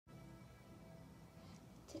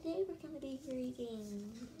Today we're going to be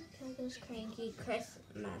reading Coco's Cranky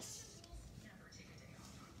Christmas.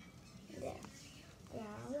 There. Yeah,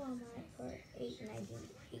 Walmart for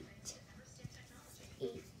 $8.98.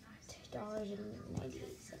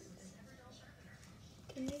 $8.98.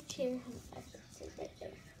 Can you cheer him up? It's right there.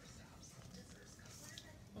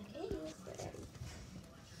 Okay, we're ready.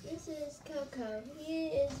 This is Coco. He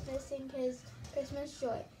is missing his Christmas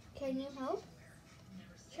joy. Can you help?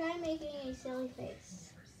 Try making a silly face.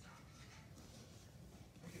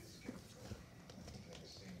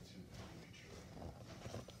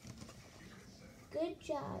 Good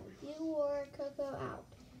job. You wore Coco out,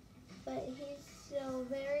 but he's still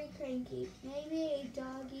very cranky. Maybe a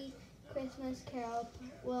doggy Christmas carol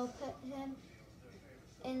will put him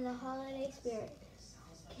in the holiday spirit.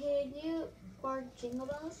 Can you bark jingle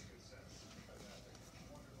bells?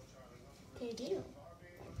 Can you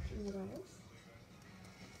bark jingle bells?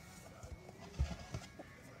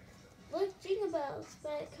 Look, jingle bells,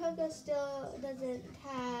 but Coco still doesn't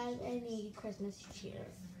have any Christmas cheer.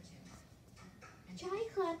 Try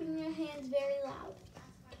clapping your hands very loud.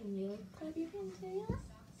 Can you clap your hands very loud?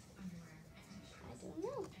 I don't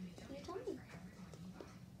know. You tell me.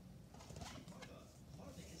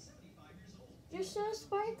 You're so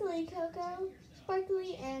sparkly, Coco.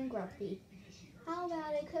 Sparkly and grumpy. How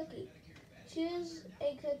about a cookie? Choose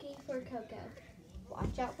a cookie for Coco.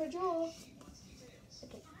 Watch out for Joel.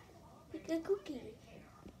 Okay. Pick a cookie.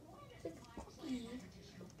 Pick a cookie.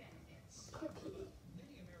 Cookie.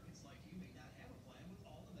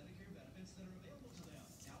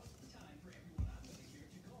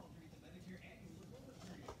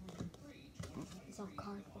 It's all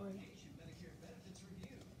cardboard.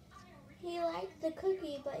 He liked the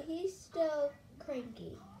cookie, but he's still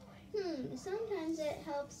cranky. Sometimes it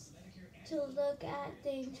helps to look at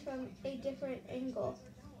things from a different angle.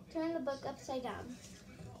 Turn the book upside down.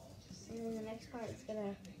 And then the next part is going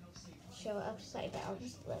to show upside down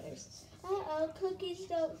letters. Cookies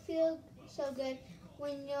don't feel so good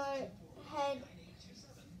when you're head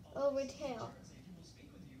over tail.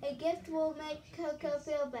 A gift will make Coco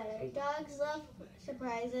feel better. Dogs love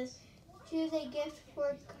surprises. Choose a gift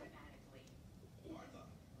for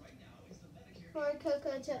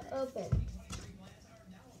Coco to open.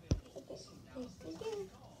 Okay, pick again.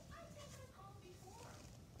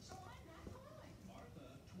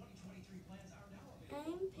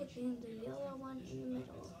 I'm picking the yellow one in the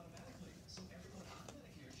middle.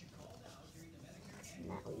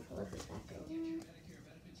 Now we flip it back over.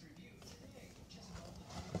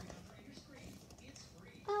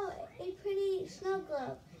 Oh, a pretty snow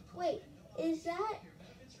globe. Wait, is that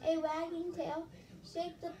a wagging tail?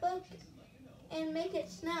 Shake the book and make it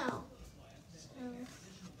snow. So,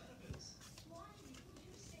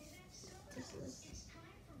 this is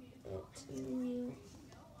it. New.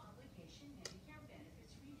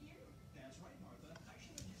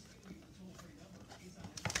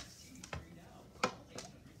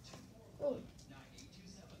 Oh.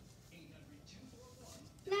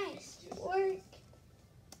 Nice work.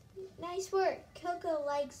 Nice work. Coco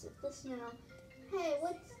likes the snow. Hey,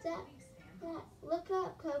 what's that? Look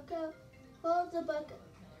up, Coco. Hold the book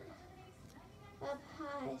up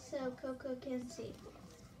high so Coco can see.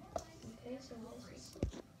 Okay, so this is the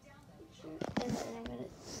picture, and then I'm going to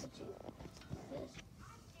put you this.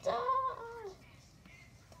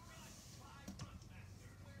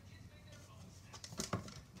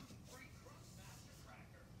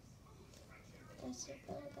 That's it,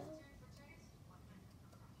 Bobo.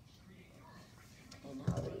 And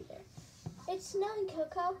I'll read it. It's snowing,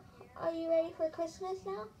 Coco. Are you ready for Christmas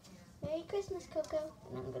now? Merry Christmas, Coco.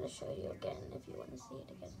 And I'm going to show you again if you want to see it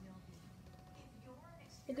again.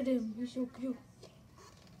 Look at him. He's so cute.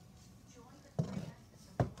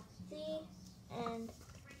 See? And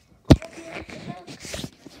I hope you like the book.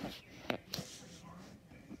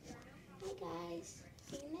 Hey, guys.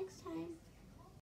 See you next time.